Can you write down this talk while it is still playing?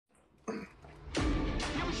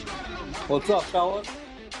What's up, fellas?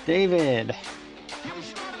 David,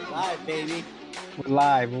 Live, baby. we're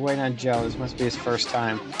live. We're waiting on Joe. This must be his first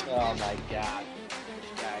time. Oh my god.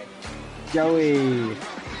 Guy. Joey.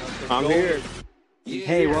 I'm here.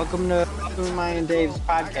 Hey, welcome to Mine and Dave's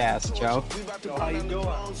podcast, Joe. So how you doing?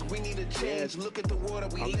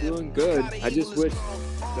 I'm doing good. I just wish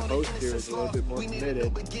the host here is a little bit more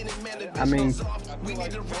committed. I mean,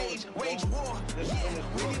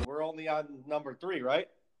 We're only on number 3, right?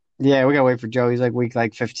 yeah, we gotta wait for Joe. He's like week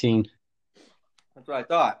 15. That's what I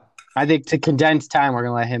thought. I think to condense time, we're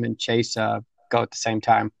gonna let him and Chase go at the same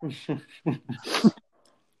time.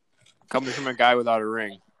 Coming from a guy without a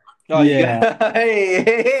ring. Oh, Yeah.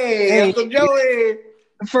 Hey, Uncle Joey.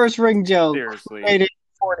 First ring, Joe. Seriously. Waited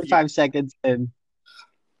 45 seconds in.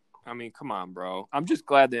 I mean, come on, bro. I'm just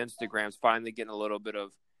glad the Instagram's finally getting a little bit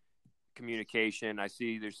of communication. I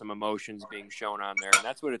see there's some emotions being shown on there, and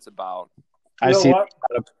that's what it's about. I You know see what?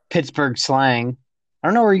 a lot of Pittsburgh slang. I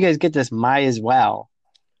don't know where you guys get this "might as well."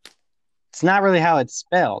 It's not really how it's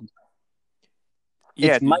spelled.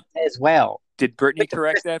 Yeah, It's might as well. did Brittany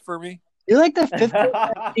correct that for me? You're like the fifth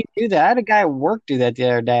person to do that. I had a guy at work do that the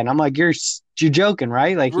other day, and I'm like, "You're joking,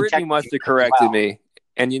 right?" Like Brittany must have corrected me.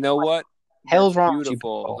 And you know what? Hell's That's wrong with you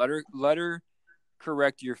beautiful. people? Let her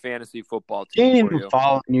correct your fantasy football She ain't team for even you.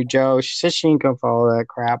 following you, Joe. She said she ain't gonna follow that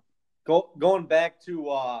crap. Going back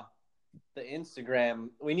to the Instagram,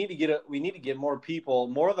 we need to get more people,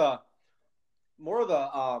 more of the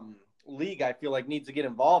league. I feel like needs to get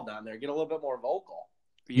involved on there, get a little bit more vocal.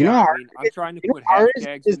 You know Yeah, how I mean, I'm trying to put artists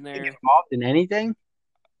hashtags just in get there. involved in anything.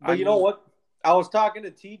 But you know what? I was talking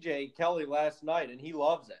to TJ Kelly last night, and he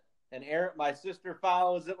loves it. And Aaron, my sister,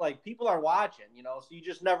 follows it. Like, people are watching, so you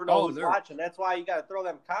just never know who's watching. That's why you got to throw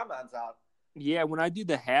them comments out. Yeah, when I do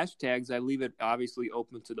the hashtags, I leave it obviously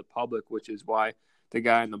open to the public, which is why the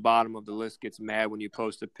guy in the bottom of the list gets mad when you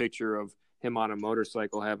post a picture of him on a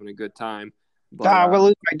motorcycle having a good time. But, I'm gonna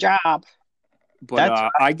lose my job.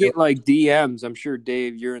 But I get like DMs. I'm sure,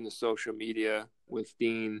 Dave, you're in the social media with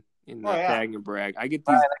Dean in the Tag and Brag. I get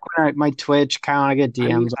these. Like my Twitch account, I get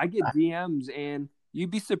DMs. I get DMs, and you'd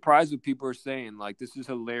be surprised what people are saying. Like, this is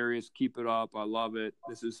hilarious. Keep it up. I love it.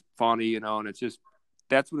 This is funny, and it's just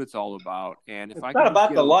that's what it's all about. And if it's not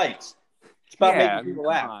about the likes, it's about making people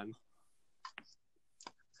laugh.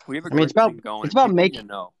 We have a great thing going. It's about making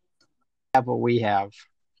have what we have.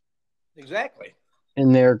 Exactly.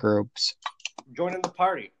 In their groups. Joining the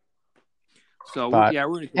party. So, we're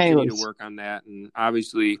going to continue to work on that. And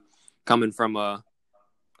obviously, coming from a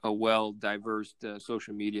well-diverse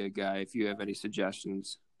social media guy, if you have any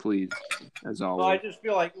suggestions, please, as always. Well, I just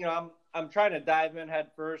feel like, I'm trying to dive in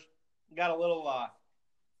head first. Got a little,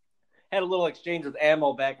 had a little exchange with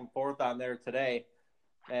Ammo back and forth on there today.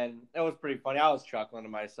 And it was pretty funny. I was chuckling to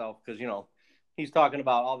myself because, he's talking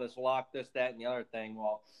about all this luck, this, that, and the other thing.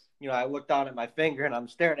 Well, I looked down at my finger and I'm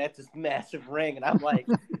staring at this massive ring and I'm like,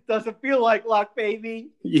 doesn't feel like luck,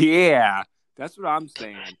 baby. Yeah, that's what I'm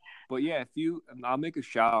saying. But yeah, I'll make a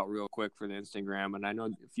shout out real quick for the Instagram. And I know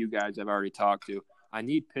a few guys I've already talked to. I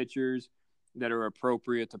need pictures that are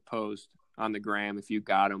appropriate to post on the gram if you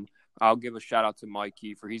got them. I'll give a shout out to Mike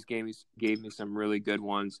Kiefer. He's gave me some really good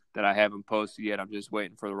ones that I haven't posted yet. I'm just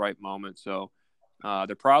waiting for the right moment. So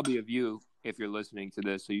they're probably of you if you're listening to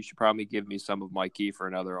this. So you should probably give me some of Mike Kiefer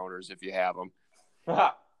and other owners if you have them.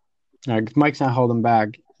 Mike's not holding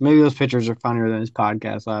back. Maybe those pictures are funnier than his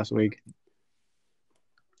podcast last week.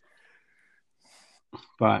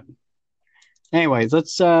 But anyways,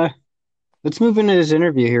 let's move into this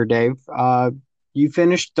interview here, Dave. You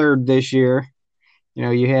finished third this year.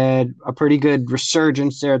 You had a pretty good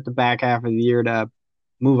resurgence there at the back half of the year to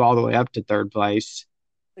move all the way up to third place.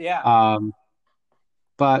 Yeah.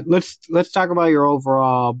 But let's talk about your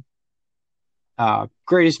overall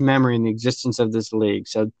greatest memory in the existence of this league.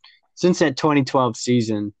 So since that 2012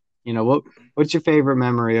 season, what's your favorite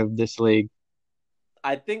memory of this league?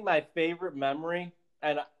 I think my favorite memory,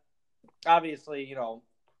 and obviously,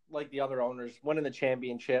 like the other owners, winning the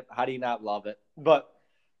championship, how do you not love it? But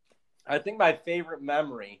I think my favorite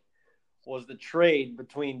memory was the trade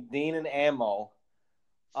between Dean and Ammo.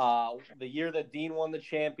 The year that Dean won the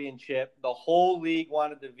championship, the whole league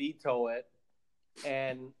wanted to veto it.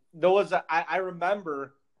 And there was I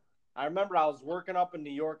remember I was working up in New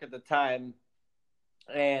York at the time,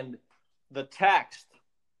 and the text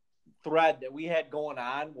thread that we had going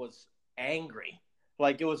on was angry.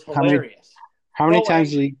 Like, it was hilarious. How many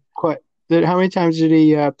times did he quit? How many times did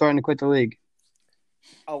he threaten to quit the league?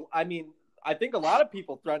 Oh, I mean, I think a lot of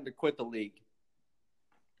people threatened to quit the league.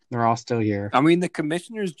 They're all still here. I mean, the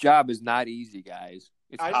commissioner's job is not easy, guys.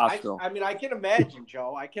 It's hostile. I mean, I can imagine,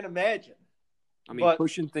 Joe. I can imagine. I mean, But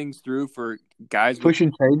pushing things through for guys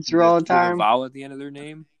Pushing trades through all the with a time. vowel at the end of their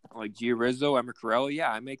name, like Gio Rizzo, Emma Corelli.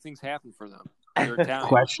 Yeah, I make things happen for them. They're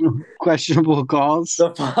Italian. Questionable calls.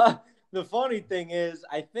 the funny thing is,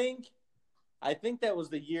 I think that was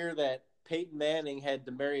the year that Peyton Manning had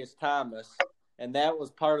Demaryius Thomas, and that was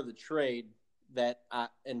part of the trade that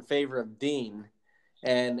in favor of Dean,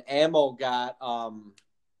 and Ammo got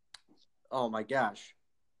oh my gosh,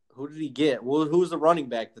 who did he get? Well, who was the running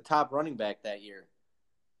back, the top running back that year?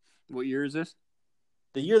 What year is this?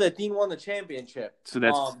 The year that Dean won the championship. So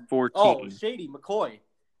that's 14. Oh, Shady McCoy.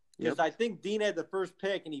 Because Yep. I think Dean had the first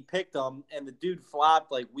pick, and he picked him, and the dude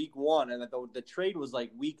flopped like week 1, and the trade was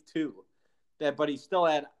like week 2. But he still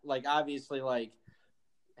had like obviously like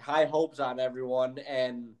high hopes on everyone,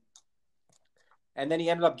 and then he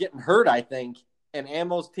ended up getting hurt, I think, and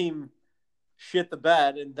Ammo's team shit the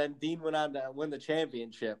bed, and then Dean went on to win the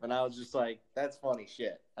championship, and I was just like, that's funny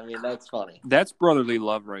shit. I mean, that's funny. That's brotherly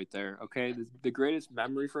love right there. Okay, the greatest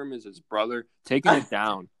memory for him is his brother taking it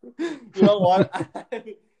down. You know what?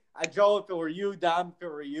 Joe, if it were you, Dom, if it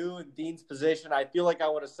were you in Dean's position, I feel like I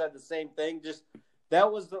would have said the same thing. Just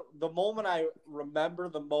that was the moment I remember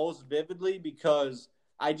the most vividly, because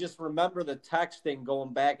I just remember the texting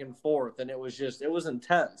going back and forth, and it was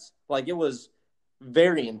intense. Like, it was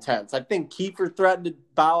very intense. I think Kiefer threatened to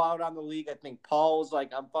bow out on the league. I think Paul was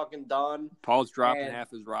like, I'm fucking done. Paul's dropping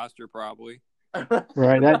half his roster probably.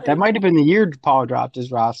 Right. That might have been the year Paul dropped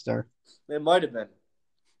his roster. It might have been.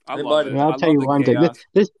 I love it. I'll tell you one thing.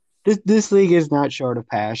 This league is not short of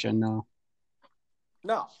passion, though.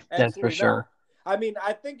 No, that's for sure. I mean,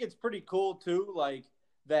 I think it's pretty cool too, like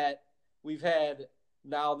that we've had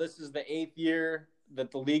now. This is the 8th year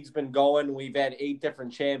that the league's been going. We've had 8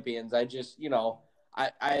 different champions. I just,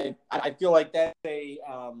 I feel like that's a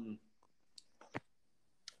I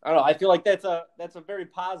don't know. I feel like that's a very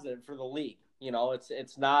positive for the league.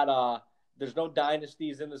 It's not there's no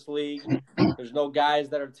dynasties in this league. There's no guys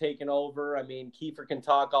that are taking over. I mean, Kiefer can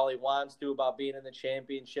talk all he wants to about being in the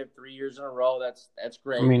championship 3 years in a row. That's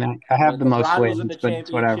great. I mean, I have the most wins, in the but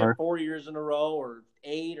it's whatever. 4 years in a row or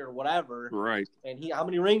 8 or whatever. Right. And how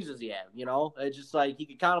many rings does he have? It's just like he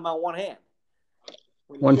could count them on one hand.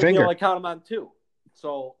 One finger. You only count them on 2.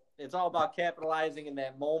 So it's all about capitalizing in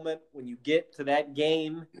that moment when you get to that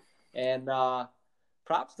game. And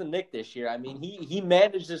props to Nick this year. I mean, he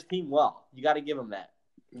managed his team well. You got to give him that.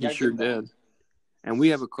 He sure did. And we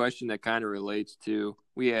have a question that kind of relates to,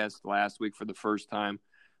 we asked last week for the first time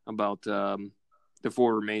about the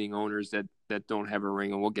 4 remaining owners that don't have a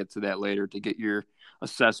ring, and we'll get to that later to get your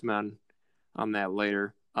assessment on that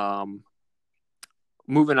later.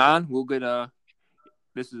 Moving on, we'll get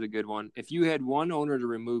this is a good one. If you had one owner to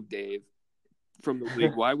remove, Dave, from the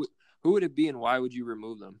league, who would it be, and why would you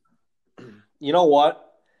remove them? You know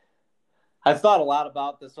what? I've thought a lot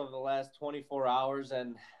about this over the last 24 hours,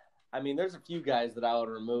 and I mean, there's a few guys that I would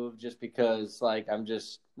remove just because, like, I'm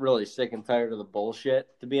just really sick and tired of the bullshit,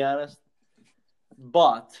 to be honest.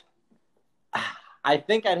 But I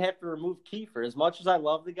think I'd have to remove Kiefer. As much as I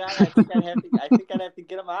love the guy, I think I'd have to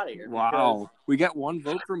get him out of here. Wow, we got one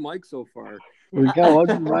vote for Mike so far. We got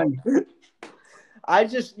one Mike. I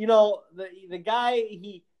just, the guy,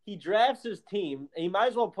 he drafts his team. He might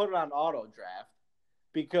as well put it on auto draft,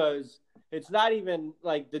 because it's not even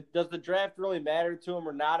like, does the draft really matter to him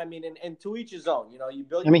or not? I mean, and to each his own. You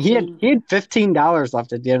build. I mean, he had $15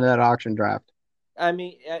 left at the end of that auction draft. I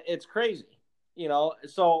mean, it's crazy.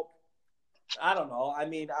 So I don't know. I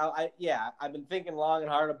mean, I've been thinking long and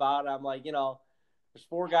hard about it. I'm like, there's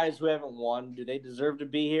 4 guys who haven't won. Do they deserve to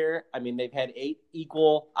be here? I mean, they've had 8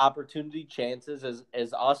 equal opportunity chances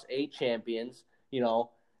as us 8 champions.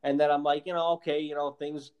 And then I'm like, okay,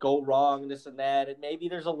 things go wrong, this and that, and maybe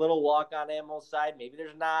there's a little luck on Ammo's side, maybe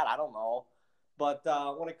there's not, I don't know. But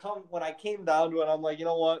when I came down to it, I'm like, you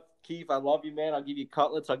know what, Keith, I love you, man. I'll give you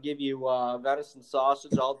cutlets, I'll give you venison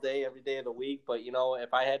sausage all day, every day of the week. But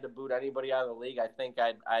if I had to boot anybody out of the league, I think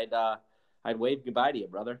I'd wave goodbye to you,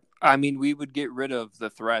 brother. I mean, we would get rid of the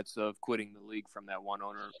threats of quitting the league from that one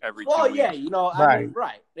owner every 2 weeks. Yeah, I mean,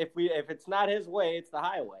 right. If it's not his way, it's the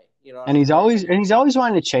highway. And he's always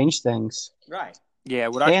wanting to change things. Right. Yeah.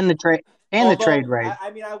 The trade rate.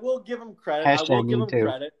 I mean, I will give him credit.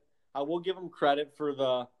 I will give him credit for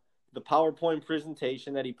the PowerPoint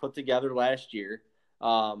presentation that he put together last year.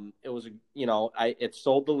 It was, it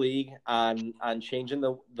sold the league on changing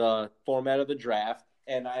the format of the draft,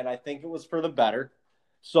 and I think it was for the better.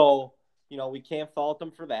 So, we can't fault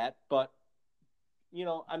him for that. But,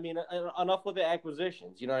 I mean, enough with the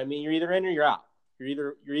acquisitions. You know what I mean? You're either in or you're out.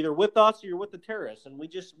 You're either with us or you're with the terrorists, and we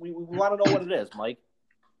want to know what it is, Mike.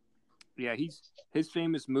 Yeah, his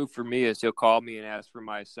famous move for me is he'll call me and ask for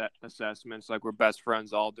my assessments. Like we're best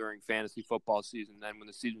friends all during fantasy football season. Then when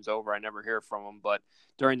the season's over, I never hear from him. But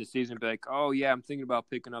during the season, be like, "Oh yeah, I'm thinking about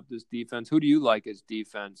picking up this defense. Who do you like as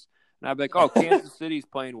defense?" And I'd be like, "Oh, Kansas City's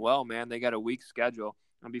playing well, man. They got a weak schedule."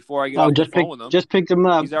 And before I get off the phone with him, just picked him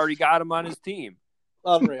up. He's already got him on his team.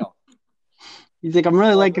 Unreal. He's like, I'm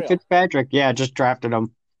really liking Fitzpatrick. Yeah, just drafted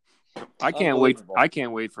him. I can't wait. I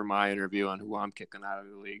can't wait for my interview on who I'm kicking out of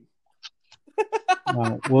the league.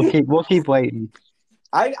 We'll keep waiting.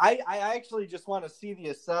 I actually just want to see the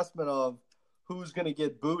assessment of who's going to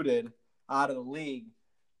get booted out of the league,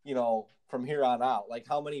 from here on out. Like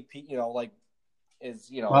how many people,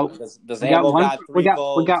 does Ammo got 3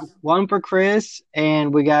 votes? We got one for Chris,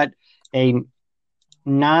 and we got a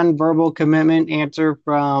non-verbal commitment answer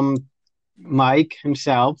from Mike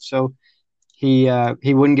himself. So he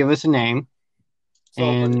wouldn't give us a name. So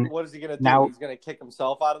and what is he going to do? He's going to kick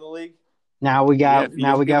himself out of the league? Now we got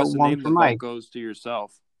one for Mike. Goes to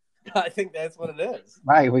yourself. I think that's what it is.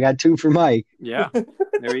 Right, we got 2 for Mike. Yeah,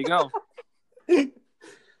 there you go.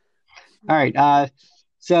 All right.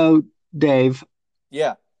 So Dave.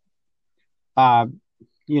 Yeah.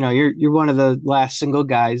 You're one of the last single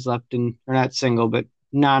guys left or not single, but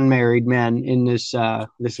non-married men in this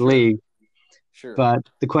league. Sure. But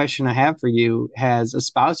the question I have for you: has a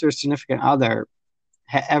spouse or a significant other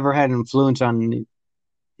ever had an influence on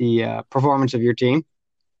the performance of your team?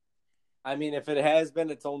 I mean, if it has been,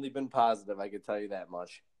 it's only been positive. I can tell you that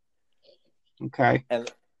much. Okay. And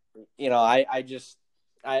I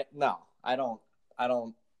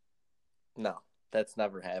don't. No, that's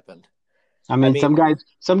never happened. I mean,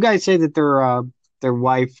 some guys say that their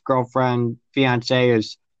wife, girlfriend, fiance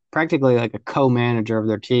is practically like a co-manager of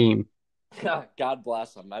their team. God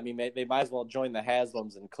bless them. I mean, they might as well join the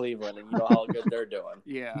Haslams in Cleveland, and you know how good they're doing.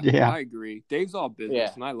 Yeah, I agree. Dave's all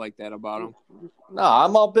business, and I like that about him. No,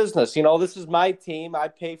 I'm all business. This is my team. I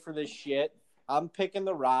pay for this shit. I'm picking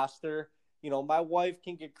the roster. My wife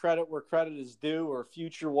can get credit where credit is due, or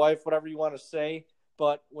future wife, whatever you want to say.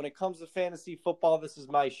 But when it comes to fantasy football, this is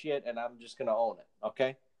my shit, and I'm just going to own it,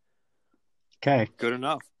 okay? Okay. Good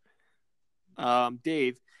enough.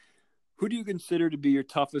 Dave, who do you consider to be your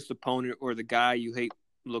toughest opponent or the guy you hate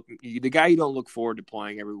the guy you don't look forward to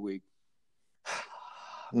playing every week?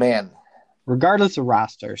 Man. Regardless of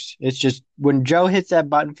rosters, it's just when Joe hits that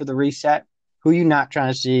button for the reset, who you not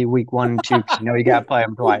trying to see week 1 and 2? You got to play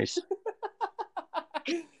them twice.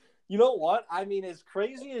 You know what? I mean, as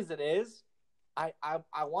crazy as it is,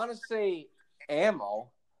 I want to say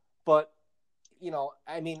Ammo, but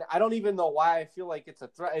I mean, I don't even know why I feel like it's a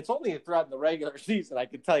threat. It's only a threat in the regular season, I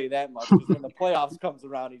can tell you that much, because when the playoffs comes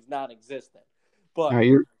around, he's non-existent. But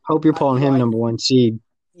hope you're pulling him number 1 seed.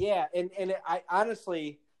 Yeah, and I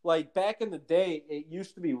honestly, like back in the day, it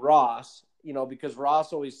used to be Ross, because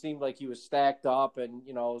Ross always seemed like he was stacked up and,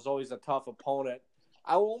 was always a tough opponent.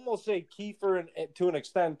 I will almost say Kiefer to an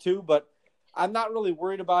extent too, but I'm not really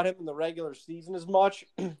worried about him in the regular season as much.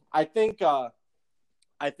 I think, the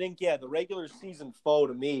regular season foe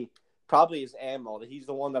to me probably is Ammo. That he's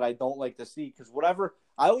the one that I don't like to see, because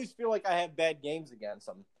I always feel like I have bad games against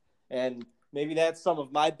him, and maybe that's some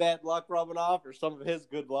of my bad luck rubbing off or some of his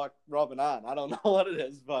good luck rubbing on. I don't know what it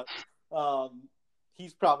is, but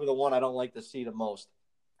he's probably the one I don't like to see the most.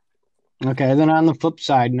 Okay, then on the flip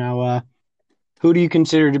side now, who do you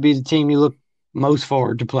consider to be the team you look most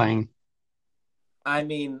forward to playing? I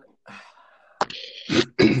mean,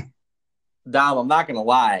 Dom, I'm not going to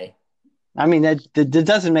lie. I mean, that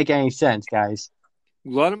doesn't make any sense, guys.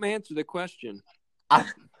 Let him answer the question. Dom,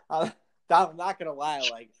 I'm not going to lie.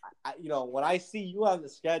 Like, when I see you on the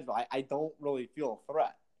schedule, I don't really feel a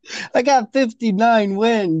threat. I got 59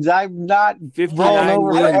 wins. I'm not 59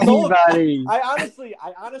 over anybody. I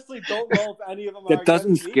honestly don't know if any of them that are.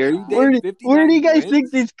 Doesn't scare you, Dave? Where do you guys think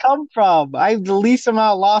these come from? I have the least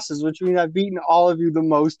amount of losses, which means I've beaten all of you the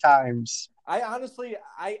most times. I honestly,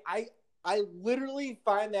 I literally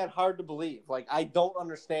find that hard to believe. Like, I don't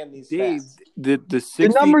understand these stats. Dave, the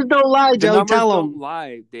numbers don't lie, Joe. Tell them. Don't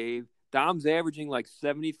lie, Dave. Dom's averaging like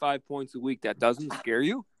 75 points a week. That doesn't scare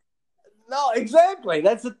you? No, exactly.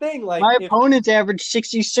 That's the thing. Like, my opponents average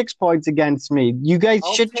 66 points againts me. You guys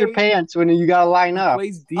shit your pants when you got to line up.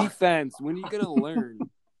 He plays defense. When are you going to learn?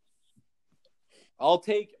 I'll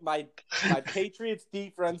take my Patriots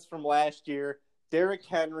defense from last year, Derrick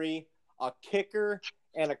Henry, a kicker,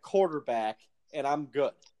 and a quarterback, and I'm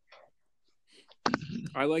good.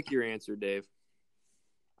 I like your answer, Dave.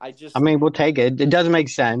 I mean, we'll take it. It doesn't make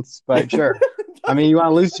sense, but sure. I mean, you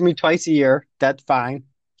want to lose to me twice a year. That's fine.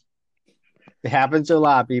 It happens to a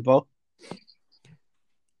lot of people.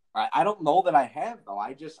 I don't know that I have though.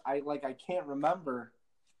 I can't remember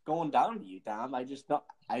going down to you, Dom. I just don't.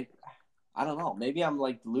 I don't know. Maybe I'm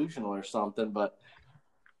like delusional or something, but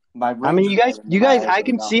my I mean, rings you guys, I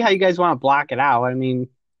can see how you guys want to block it out. I mean,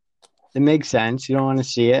 it makes sense. You don't want to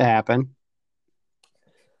see it happen.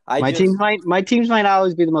 My teams might not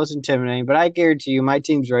always be the most intimidating, but I guarantee you, my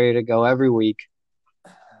team's ready to go every week.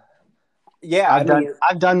 Yeah,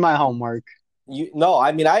 I've done my homework.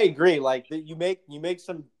 I mean, I agree. Like you make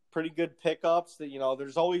some pretty good pickups. That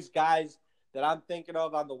there's always guys that I'm thinking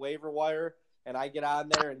of on the waiver wire, and I get on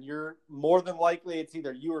there, and you're more than likely it's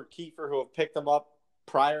either you or Kiefer who have picked them up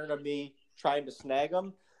prior to me trying to snag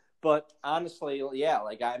them. But honestly, yeah,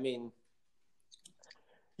 like I mean,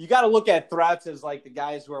 you got to look at threats as like the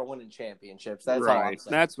guys who are winning championships. That's right. All I'm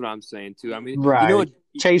saying. That's what I'm saying too. I mean, right. You know what,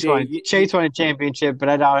 Chase won a championship, but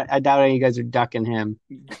I doubt you guys are ducking him.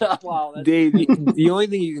 Wow, Dave, the only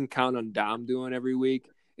thing you can count on Dom doing every week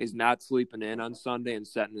is not sleeping in on Sunday and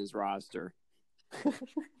setting his roster.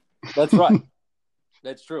 That's right.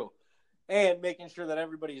 That's true. And making sure that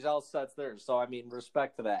everybody else sets theirs. So, I mean,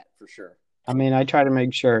 respect to that for sure. I mean, I try to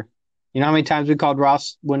make sure. You know how many times we called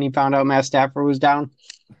Ross when he found out Matt Stafford was down?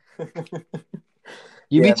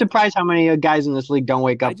 You'd be surprised how many guys in this league don't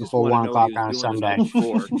wake up before 1 o'clock on a Sunday.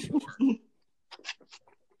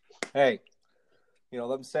 Hey,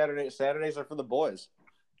 them Saturdays are for the boys.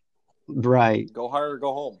 Right. Go hard or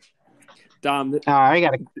go home. Dom, all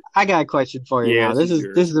right, I got a question for you now. This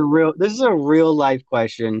is a real life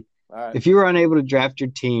question. Right. If you were unable to draft your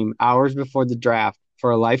team hours before the draft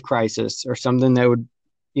for a life crisis or something that would,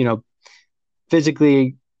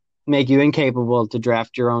 physically make you incapable to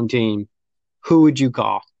draft your own team, who would you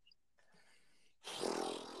call?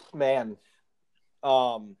 Man,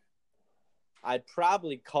 I'd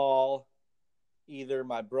probably call either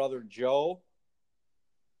my brother Joe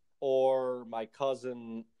or my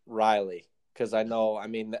cousin Riley, because I know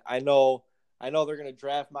they're going to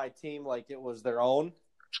draft my team like it was their own.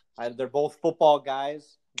 They're both football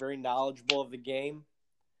guys, very knowledgeable of the game,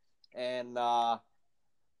 and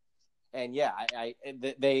yeah,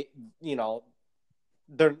 they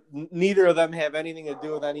they're neither of them have anything to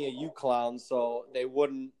do with any of you clowns, so it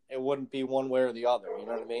wouldn't be one way or the other. You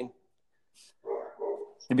know what I mean?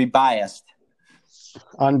 To be biased.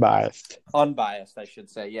 Unbiased, I should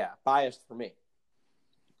say. Yeah, biased for me,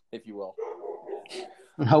 if you will.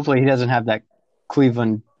 And hopefully he doesn't have that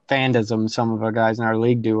Cleveland fandism some of our guys in our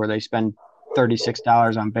league do, where they spend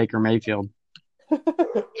 $36 on Baker Mayfield.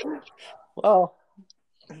 Well,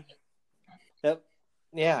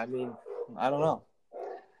 yeah, I mean, I don't know.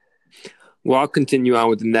 Well, I'll continue on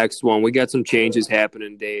with the next one. We got some changes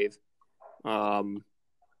happening, Dave.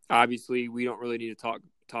 Obviously, we don't really need to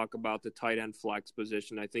talk about the tight end flex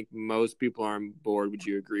position. I think most people are on board. Would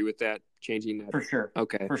you agree with that? Changing that? For sure.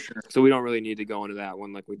 Okay. For sure. So we don't really need to go into that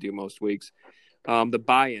one like we do most weeks. The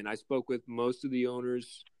buy-in. I spoke with most of the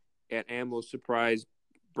owners at Ammo's surprise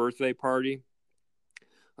birthday party.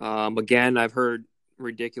 Again, I've heard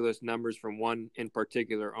ridiculous numbers from one in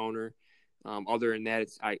particular owner. Other than that,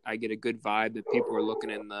 I get a good vibe that people are looking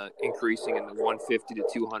in the increasing in the $150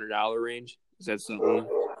 to $200 range. Is that something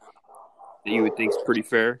that you would think is pretty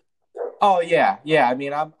fair? Oh yeah. I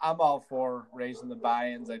mean, I'm all for raising the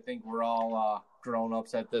buy-ins. I think we're all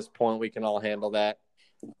grown-ups at this point. We can all handle that.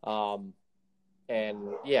 And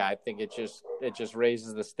yeah, I think it just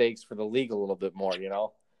raises the stakes for the league a little bit more.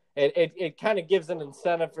 It kind of gives an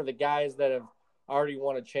incentive for the guys that have already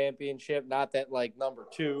won a championship. Not that like number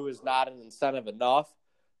 2 is not an incentive enough,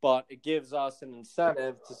 but it gives us an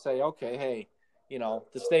incentive to say, okay, hey,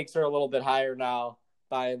 the stakes are a little bit higher now.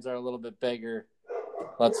 Buy-ins are a little bit bigger.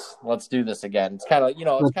 Let's do this again. It's kind of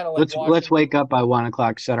like let's wake up by 1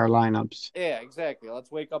 o'clock, set our lineups. Yeah, exactly.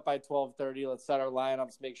 Let's wake up by 12:30. Let's set our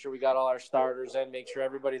lineups. Make sure we got all our starters in. Make sure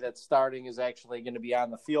everybody that's starting is actually going to be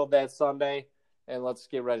on the field that Sunday, and let's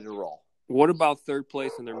get ready to roll. What about third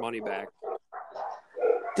place and their money back?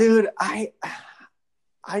 Dude, I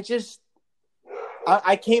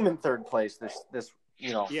came in third place this.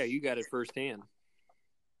 Yeah, you got it firsthand.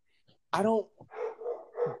 I don't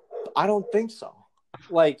think so.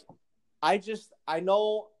 Like, I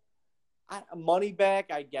know money back,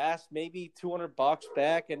 I guess, maybe $200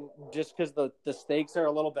 back, and just because the stakes are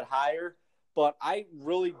a little bit higher, but I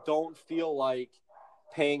really don't feel like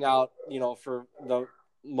paying out, for the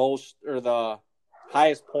most or the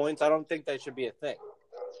highest points. I don't think that should be a thing.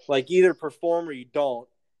 Like, either perform or you don't.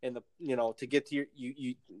 And to get to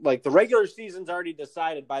you like the regular season's already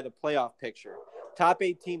decided by the playoff picture. Top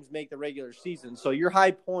 8 teams make the regular season, so your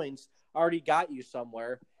high points already got you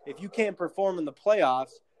somewhere. If you can't perform in the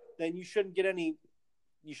playoffs, then you shouldn't get any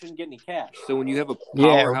get any cash. So when you have a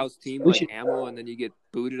Yeah, powerhouse team we like should- Ammo, and then you get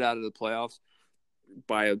booted out of the playoffs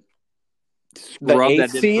by a The scrub that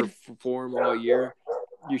eighth seed? didn't perform all year,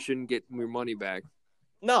 you shouldn't get your money back.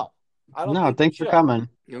 No, I don't. No, think thanks you for should. coming.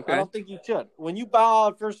 I Okay. don't think you should. When you bow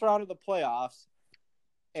out first round of the playoffs,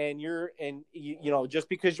 and just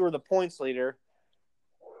because you were the points leader,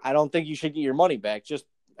 I don't think you should get your money back. Just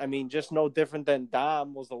no different than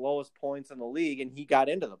Dom was the lowest points in the league, and he got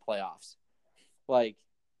into the playoffs. Like,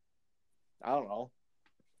 I don't know.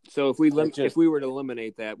 So if we were to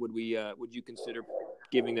eliminate that, would you consider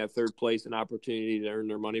giving that third place an opportunity to earn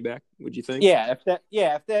their money back? Would you think? Yeah,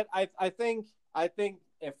 I think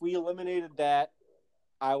if we eliminated that,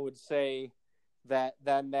 I would say that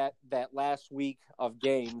then that last week of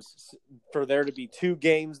games, for there to be 2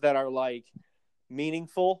 games that are like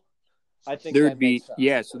meaningful, I think there that would be makes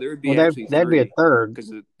sense. So there would be Well, actually that'd be a third.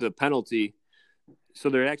 because the penalty. So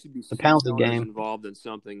there'd actually be 6 penalty owners game. involved in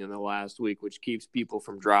something in the last week, which keeps people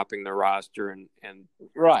from dropping their roster and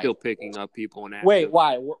Right. still picking up people in active. Wait,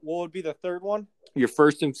 why? What would be the third one? Your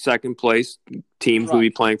first and second place teams would Right. be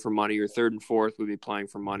playing for money. Your third and fourth would be playing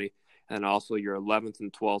for money. And also your 11th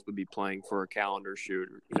and 12th would be playing for a calendar shoot.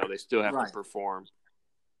 They still have Right. to perform.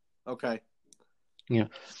 Okay.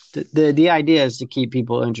 The idea is to keep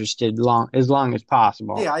people interested as long as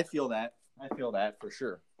possible. Yeah, I feel that. For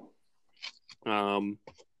sure.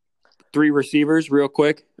 3 receivers, real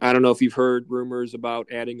quick. I don't know if you've heard rumors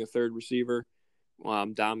about adding a third receiver.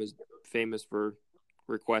 Dom is famous for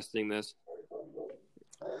requesting this.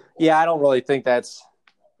 Yeah, I don't really think that's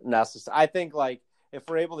necessary. I think if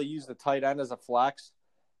we're able to use the tight end as a flex,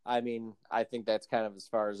 I think that's kind of as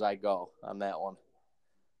far as I go on that one.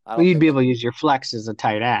 Well, you'd be able to use your flex as a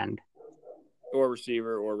tight end. Or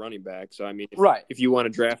receiver or running back. So, Right. if you want to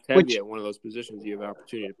draft heavy at one of those positions, you have an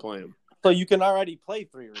opportunity to play him. So you can already play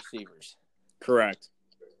 3 receivers. Correct.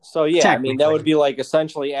 So, yeah, Technically. that would be like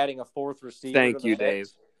essentially adding a 4th receiver. Thank to the you, mix. Dave.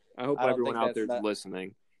 I hope I don't everyone think out there is that's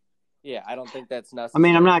listening. Yeah, I don't think that's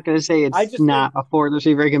necessary. I'm not going to say I it's just not a 4th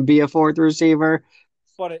receiver. It can be a 4th receiver.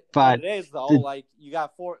 But it is though. You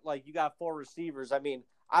got 4 receivers.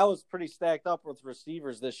 I was pretty stacked up with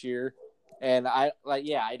receivers this year, and I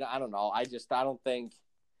don't know. I don't think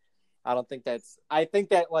that's. I think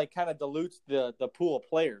that kind of dilutes the pool of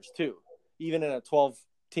players too, even in a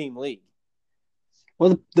 12-team league.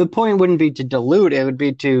 Well, the point wouldn't be to dilute; it would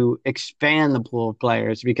be to expand the pool of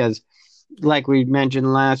players because, like we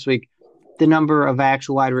mentioned last week, the number of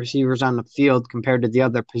actual wide receivers on the field compared to the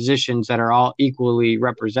other positions that are all equally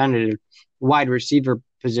represented, wide receiver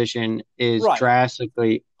position is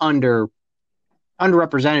drastically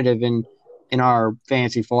underrepresented in our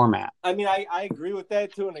fantasy format. I agree with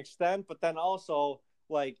that to an extent, but then also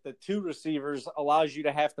the 2 receivers allows you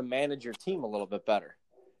to have to manage your team a little bit better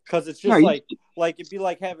because it's just it'd be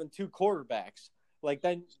like having 2 quarterbacks. Now it's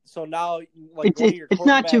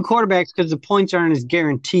not 2 quarterbacks because the points aren't as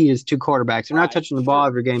guaranteed as 2 quarterbacks. They're not touching the ball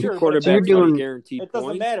every game. Your quarterbacks so you're doing guaranteed it doesn't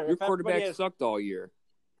points. matter. Your quarterback sucked all year.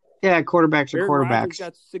 Yeah, quarterbacks are Aaron quarterbacks. Rodgers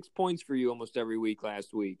got 6 points for you almost every week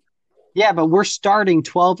last week. Yeah, but we're starting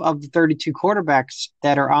 12 of the 32 quarterbacks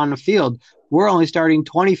that are on the field. We're only starting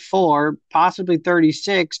 24, possibly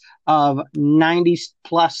 36 of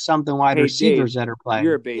 90-plus something wide receivers Dave, that are playing.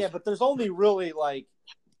 You're a base. Yeah, but there's only really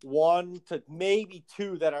 1 to maybe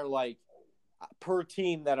 2 that are per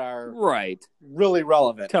team that are really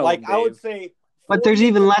relevant. Tell him, I would Dave. say, But there's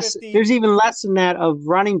even less. 50. There's even less than that of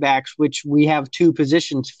running backs, which we have 2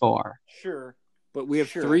 positions for. Sure, but we have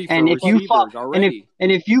Sure. 3 for And if you receivers fall, already.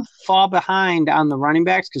 and if you fall behind on the running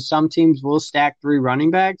backs, because some teams will stack 3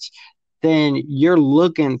 running backs, then you're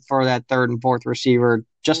looking for that 3rd and 4th receiver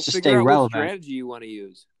just to stay Figure out relevant. what strategy you want to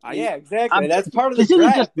use. yeah, exactly. That's part of the This isn't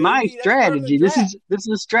draft, just my baby. That's part of the strategy. This draft. is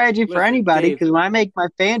a strategy for Listen, anybody. Dave. Because when I make my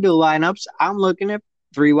FanDuel lineups, I'm looking at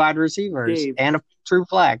 3 wide receivers Dave. and a true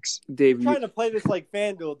flex. Dave, We're trying to play this like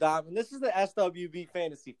FanDuel, Dom, and this is the SWB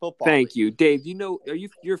Fantasy Football. thank League. you, Dave.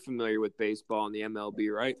 You're familiar with baseball and the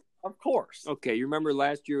MLB, right? Of course. Okay, you remember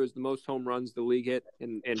last year was the most home runs the league hit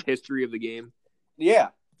in history of the game. Yeah.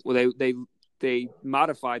 Well, they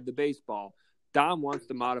modified the baseball. Dom wants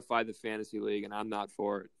to modify the fantasy league, and I'm not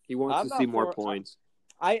for it. He wants to see more points.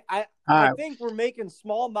 I think we're making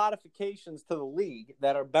small modifications to the league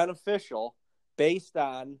that are beneficial based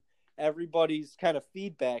on everybody's kind of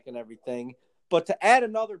feedback and everything. But to add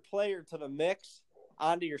another player to the mix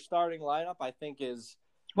onto your starting lineup, I think is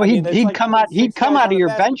Well, he'd come out of your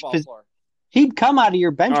bench position. He'd come out of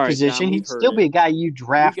your bench position. Dom, he'd still be a guy you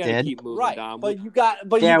drafted. Keep moving, right? Dom. But you got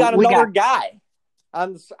another guy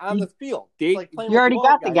on the field. Dave, playing you with already the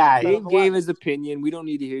got the guy. Dave gave his opinion. We don't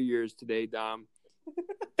need to hear yours today, Dom.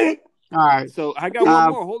 All right. So I got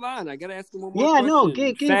one more. Hold on. I got to ask him one more question. No,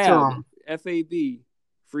 get to Fab, him. FAB,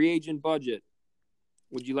 free agent budget.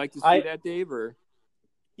 Would you like to see that, Dave? Or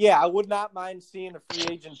yeah, I would not mind seeing a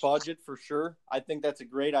free agent budget for sure. I think that's a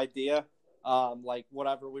great idea. Like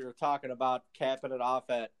whatever we were talking about, capping it off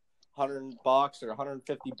at $100 or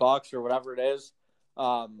 $150 or whatever it is.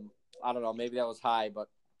 I don't know. Maybe that was high, but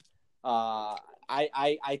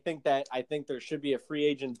I think there should be a free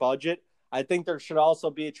agent budget. I think there should also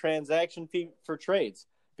be a transaction fee for trades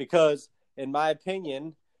because, in my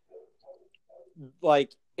opinion,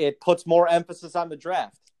 like it puts more emphasis on the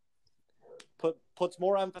draft. Puts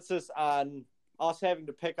more emphasis on us having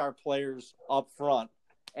to pick our players up front.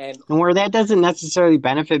 And where that doesn't necessarily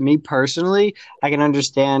benefit me personally, I can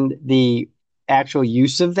understand the actual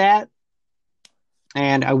use of that.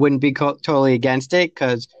 And I wouldn't be totally against it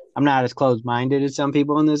because I'm not as closed-minded as some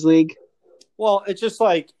people in this league. Well, it's just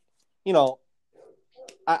like, you know,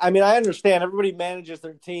 I mean, I understand everybody manages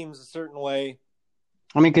their teams a certain way.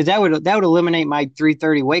 I mean, because that would eliminate my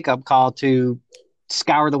 3:30 wake-up call to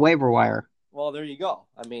scour the waiver wire. Well, there you go.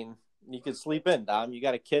 I mean, you could sleep in, Dom. You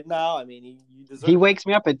got a kid now. I mean, you deserve He wakes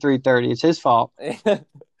me up at 3:30. It's his fault.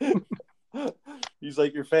 He's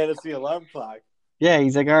like your fantasy alarm clock. Yeah,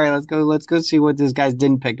 he's like, all right, let's go see what this guy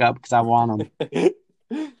didn't pick up because I want him.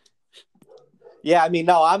 Yeah, I mean,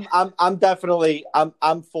 no, I'm definitely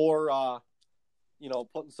I'm for you know,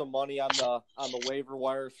 putting some money on the waiver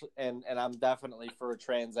wires, and I'm definitely for a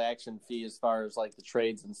transaction fee as far as like the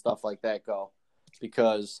trades and stuff like that go,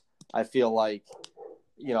 because I feel like,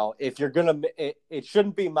 you know, if you're gonna, it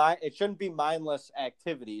shouldn't be mindless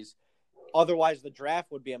activities. Otherwise, the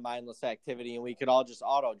draft would be a mindless activity, and we could all just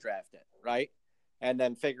auto draft it, right? And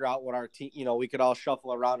then figure out what our team, you know, we could all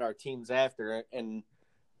shuffle around our teams after it, and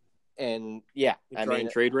yeah, I mean,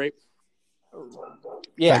 trade rate.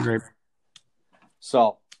 Yeah. Trade rate.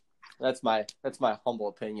 So that's my humble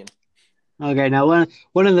opinion. Okay, now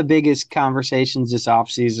one of the biggest conversations this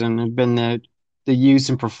offseason has been the use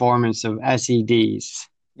and performance of SEDs.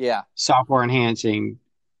 Yeah. Software enhancing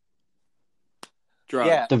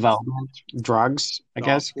drugs. Development. Drugs, I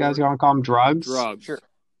guess you guys are going to call them drugs. Drugs. Sure.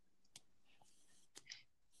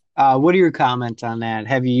 What are your comments on that?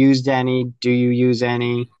 Have you used any? Do you use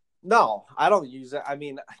any? No, I don't use it. I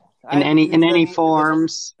mean, in any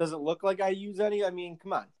forms. Does it look like I use any? I mean,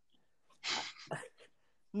 come on.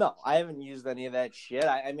 No, I haven't used any of that shit.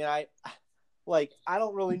 I mean, I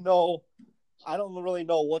don't really know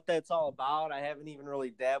what that's all about. I haven't even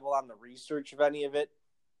really dabbled on the research of any of it,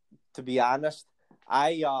 to be honest.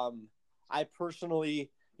 I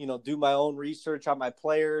personally, you know, do my own research on my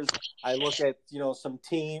players. I look at, you know, some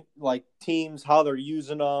teams, how they're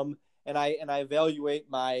using them, and I evaluate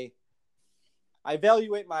my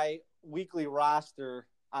weekly roster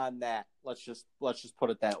on that. Let's just put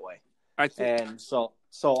it that way. And so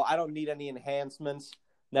I don't need any enhancements.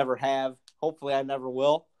 Never have. Hopefully, I never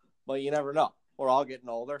will. But you never know. We're all getting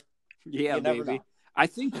older. Yeah, maybe. I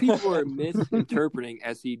think people are misinterpreting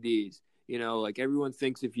SEDs. You know, like everyone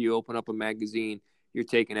thinks if you open up a magazine, you're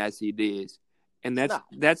taking SEDs, and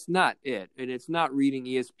that's not it. And it's not reading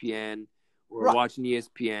ESPN or watching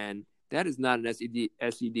ESPN. That is not an SED.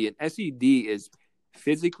 An SED is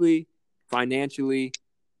physically, financially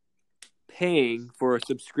paying for a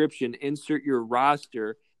subscription. Insert your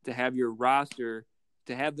roster to have your roster,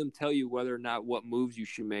 to have them tell you whether or not what moves you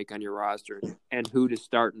should make on your roster and who to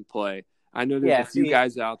start and play. I know there's a few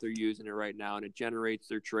guys out there using it right now, and it generates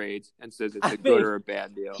their trades and says it's a good or a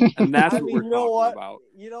bad deal. And that's what we're talking about.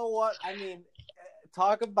 You know what? I mean,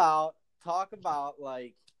 talk about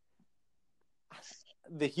like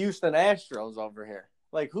the Houston Astros over here.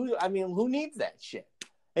 Like who needs that shit?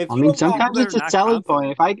 I mean, sometimes it's a selling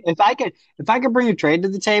point. If I could bring a trade to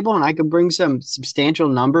the table and I could bring some substantial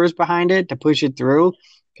numbers behind it to push it through,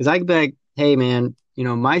 because I could be like, hey man, you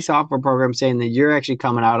know, my software program's saying that you're actually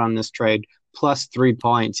coming out on this trade plus 3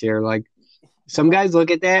 points here. Like some guys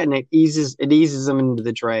look at that and it eases them into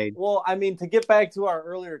the trade. Well, I mean, to get back to our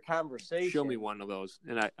earlier conversation, show me one of those,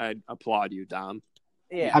 and I applaud you, Dom.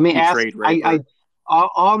 Yeah, I mean,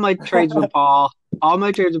 all my trades with Paul. All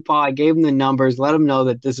my trades with Paul, I gave him the numbers, let him know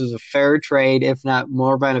that this was a fair trade, if not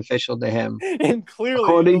more beneficial to him. And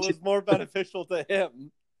clearly it was more beneficial to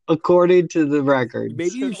him. According to the records.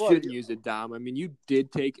 Maybe you shouldn't use it, Dom. I mean, you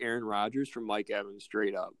did take Aaron Rodgers from Mike Evans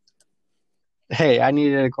straight up. Hey, I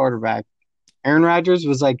needed a quarterback. Aaron Rodgers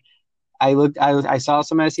was like, I saw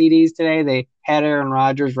some SEDs today. They had Aaron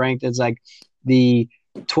Rodgers ranked as like the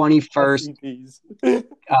 21st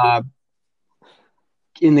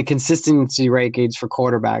in the consistency rankings for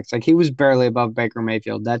quarterbacks. Like he was barely above Baker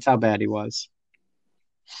Mayfield. That's how bad he was.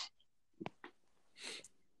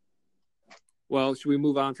 Well, should we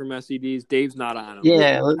move on from SEDs? Dave's not on them.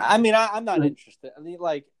 Yeah. I mean, I'm not interested. I mean,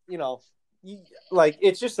 like,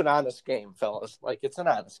 it's just an honest game, fellas. Like, it's an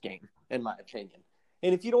honest game, in my opinion.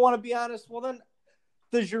 And if you don't want to be honest, well, then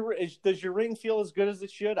does your ring feel as good as it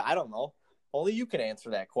should? I don't know. Only you can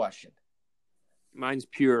answer that question. Mine's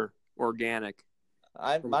pure, organic.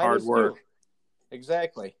 Mine hard is work. too.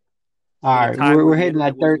 Exactly. All right, we're hitting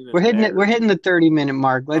that we're hitting the 30-minute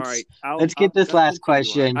mark. Let's get this last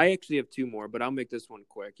question. I actually have two more, but I'll make this one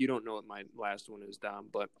quick. You don't know what my last one is, Dom,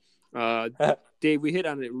 but Dave, we hit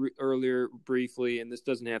on it earlier briefly, and this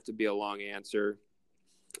doesn't have to be a long answer.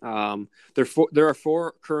 There are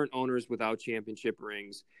 4 current owners without championship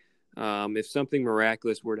rings. If something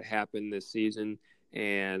miraculous were to happen this season,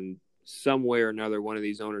 and some way or another one of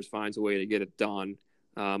these owners finds a way to get it done,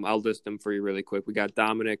 I'll list them for you really quick. We got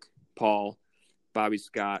Dominic, Paul, Bobby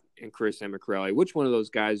Scott, and Chris McCrelly. Which one of those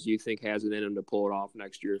guys do you think has it in him to pull it off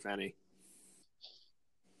next year, if any?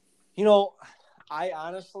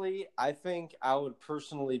 I think I would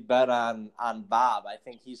personally bet on Bob. I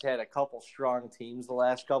think he's had a couple strong teams the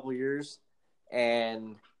last couple years,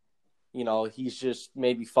 and he's just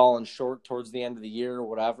maybe fallen short towards the end of the year or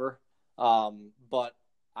whatever. But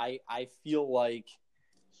I just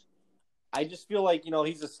feel like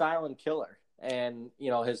he's a silent killer, and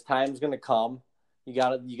his time's going to come. You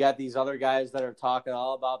got these other guys that are talking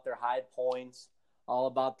all about their high points, all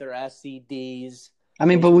about their SEDs. I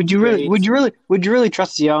mean, but would you really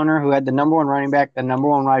trust the owner who had the number 1 running back, the number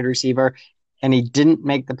 1 wide receiver, and he didn't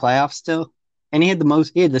make the playoffs still? And he had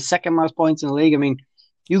the second most points in the league. I mean,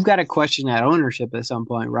 you've got to question that ownership at some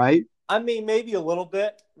point, right? I mean, maybe a little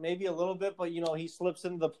bit, but he slips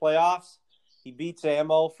into the playoffs. He beats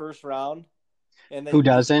Ammo first round, and then who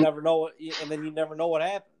doesn't? You never know, and then you never know what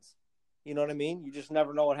happens. You know what I mean? You just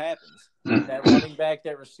never know what happens. That running back,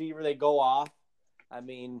 that receiver, they go off. I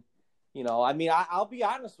mean, I'll be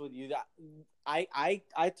honest with you. I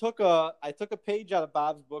took a page out of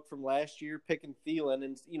Bob's book from last year, picking Thielen,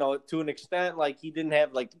 and to an extent, like, he didn't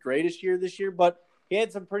have like the greatest year this year, but he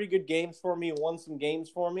had some pretty good games for me, won some games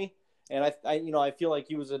for me, and I feel like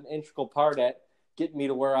he was an integral part at getting me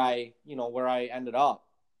to where I ended up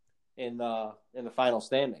in the final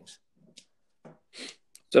standings.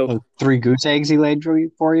 So 3 goose eggs he laid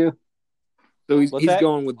for you. So he's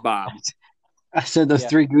going with Bob. I said those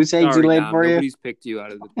 3 goose eggs he laid for you. Nobody's picked you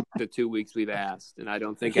out of the 2 weeks we've asked, and I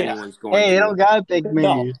don't think anyone's going. Hey, you don't gotta pick me.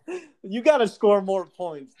 No, you gotta score more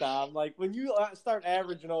points, Dom. Like, when you start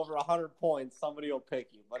averaging over 100 points, somebody will pick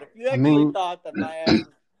you. But if you actually thought that my ass was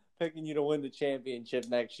picking you to win the championship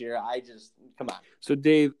next year, come on. So,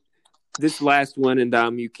 Dave, this last one, and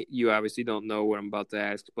Dom, you obviously don't know what I'm about to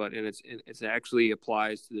ask, but it actually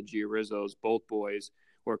applies to the Giarizzos, both boys,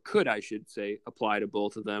 or could, I should say, apply to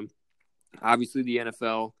both of them. Obviously, the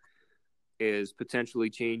NFL is potentially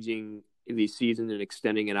changing the season and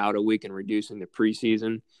extending it out a week and reducing the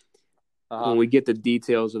preseason. When we get the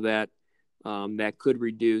details of that, that could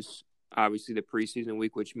reduce, obviously, the preseason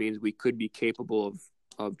week, which means we could be capable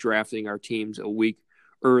of drafting our teams a week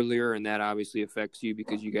earlier, and that obviously affects you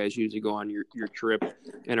because you guys usually go on your trip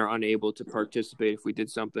and are unable to participate if we did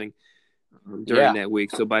something during that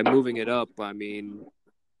week. So by moving it up, I mean,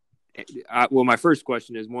 my first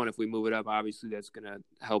question is, one, if we move it up, obviously that's going to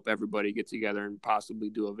help everybody get together and possibly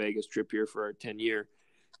do a Vegas trip here for our 10-year.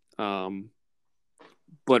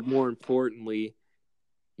 But more importantly,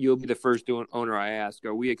 you'll be the first owner I ask,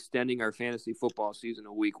 are we extending our fantasy football season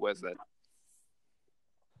a week with it?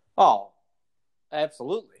 Oh,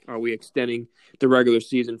 absolutely. Are we extending the regular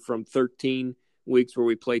season from 13 weeks where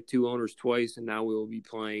we play 2 owners twice, and now we will be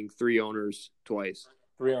playing 3 owners twice?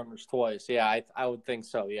 3 owners twice. Yeah, I would think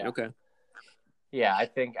so. Yeah. Okay. Yeah, I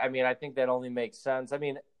think that only makes sense. I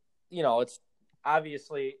mean, it's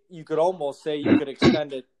obviously, you could almost say you could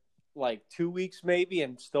extend it like 2 weeks maybe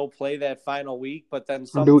and still play that final week, but then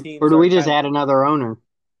teams. Or do we just add another owner?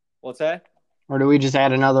 What's that? Or do we just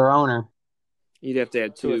add another owner? You'd have to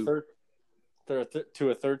add 2 to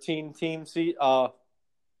a 13-team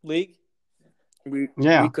league. We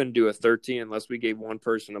couldn't do a 13 unless we gave one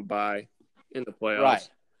person a bye in the playoffs. Right.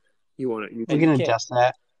 You can adjust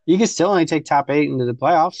that. You can still only take top 8 into the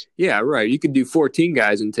playoffs. Yeah, right. You could do 14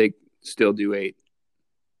 guys and still do 8,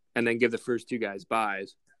 and then give the first 2 guys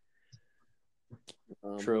byes.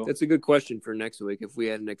 True. That's a good question for next week. If we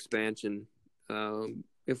had an expansion,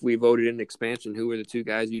 if we voted in expansion, who were the 2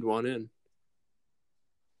 guys you'd want in?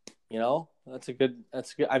 That's good.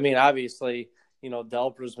 I mean, obviously,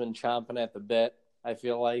 Delper's been chomping at the bit. I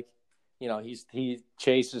feel like,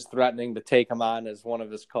 Chase is threatening to take him on as one of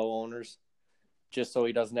his co-owners. just so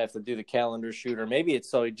he doesn't have to do the calendar shoot, or maybe it's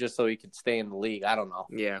so he could stay in the league. I don't know.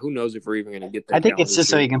 Yeah, who knows if we're even going to get that. I think it's just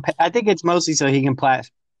so he can. I think it's mostly so he can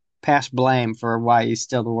pass blame for why he's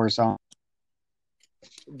still the worst owner.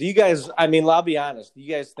 Do you guys? I mean, I'll be honest. Do you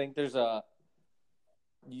guys think there's a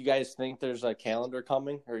calendar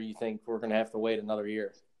coming, or you think we're going to have to wait another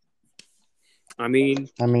year? I mean,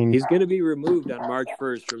 he's going to be removed on March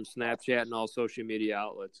 1st from Snapchat and all social media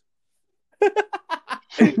outlets.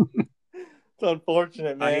 It's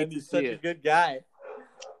unfortunate, man. He's such a good guy.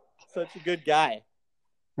 Such a good guy.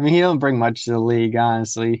 I mean, he don't bring much to the league,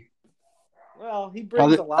 honestly. Well, he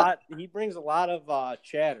brings a lot. He brings a lot of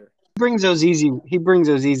chatter. He brings those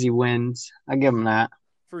easy wins. I give him that.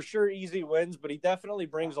 For sure, easy wins, but he definitely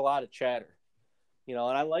brings a lot of chatter. You know,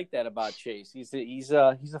 and I like that about Chase. He's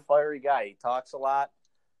a fiery guy. He talks a lot.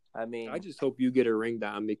 I mean, I just hope you get a ring,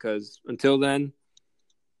 Dom, because until then,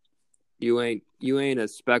 you ain't a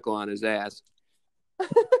speckle on his ass.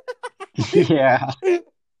 Yeah.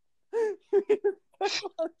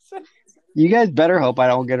 You guys better hope I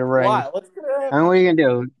don't get a ring. Why? What's gonna happen? I mean, what are you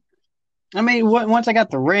gonna do? I mean, once I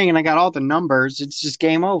got the ring and I got all the numbers, it's just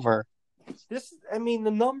game over.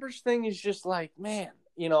 The numbers thing is just like, man,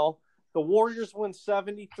 you know, the Warriors went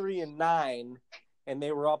 73-9, and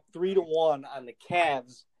they were up 3-1 on the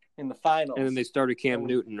Cavs in the finals. And then they started Cam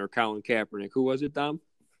Newton or Colin Kaepernick. Who was it, Dom?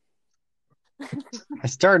 I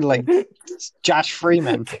started like Josh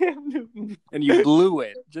Freeman. Cam Newton. And you blew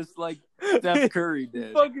it, just like Steph Curry did.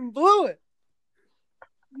 You fucking blew it.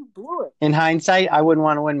 You blew it. In hindsight, I wouldn't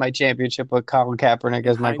want to win my championship with Colin Kaepernick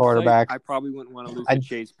as my quarterback. I probably wouldn't want to lose to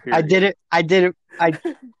Chase. Period.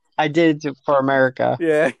 I did it for America.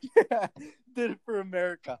 Yeah. Did it for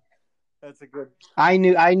America. That's a good. I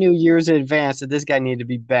knew years in advance that this guy needed to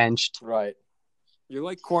be benched. Right. You're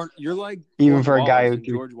like even for a guy who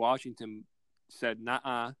George Washington said,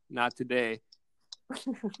 "Nuh-uh, not today."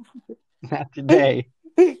 Not today.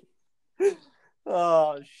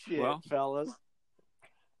 Oh shit, fellas.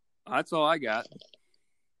 That's all I got.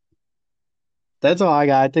 That's all I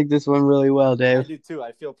got. I think this went really well, Dave. I do too.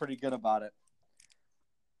 I feel pretty good about it.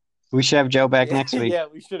 We should have Joe back next week. Yeah,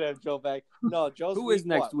 we should have Joe back. No, Joe's Who is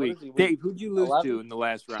next week? Is Dave, who'd you lose 11? to in the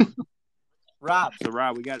last round? Rob. So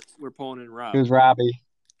Rob, we're pulling in Rob. It was Robbie.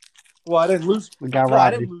 Well, I didn't lose. We got Robbie.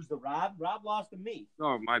 Robbie. I didn't lose to Rob. Rob lost to me.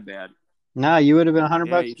 Oh, my bad. No, you would have been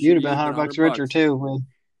 $100. You'd have been $100 richer bucks. too.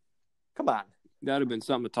 Come on. That'd have been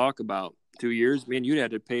something to talk about. 2 years, man. You'd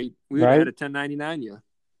had to pay. We Right? had a 1099 you.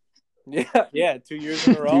 Yeah. 2 years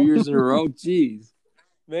in a row. 2 years in a row. Jeez.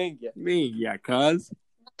 Minga, Cuz.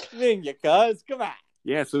 Come on.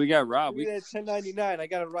 Yeah, so we got Rob. We had 1099. I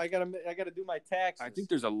gotta do my taxes. I think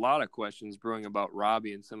there's a lot of questions brewing about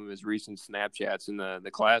Robbie and some of his recent Snapchats in the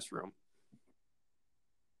classroom.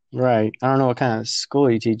 Right. I don't know what kind of school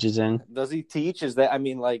he teaches in. Does he teach? Is that? I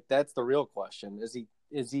mean, like that's the real question.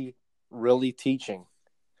 Is he really teaching?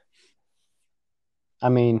 I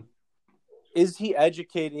mean, is he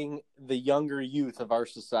educating the younger youth of our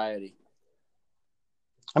society?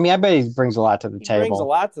 I bet he brings a lot to the table. He brings a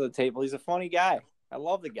lot to the table. He's a funny guy. I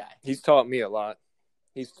love the guy. He's taught me a lot.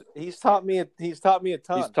 He's taught me a ton. He's taught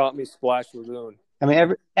me Splash Lagoon. I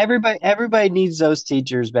mean, everybody needs those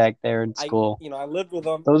teachers back there in school. I lived with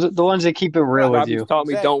them. Those are the ones that keep it real with you. He's taught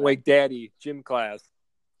me Don't Wake Daddy gym class.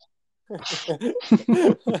 All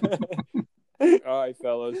right,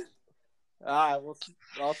 fellas. All right,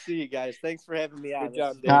 I'll see you guys. Thanks for having me on. Good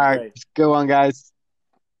job, Dave. All right, go on, guys.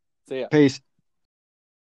 See ya. Peace.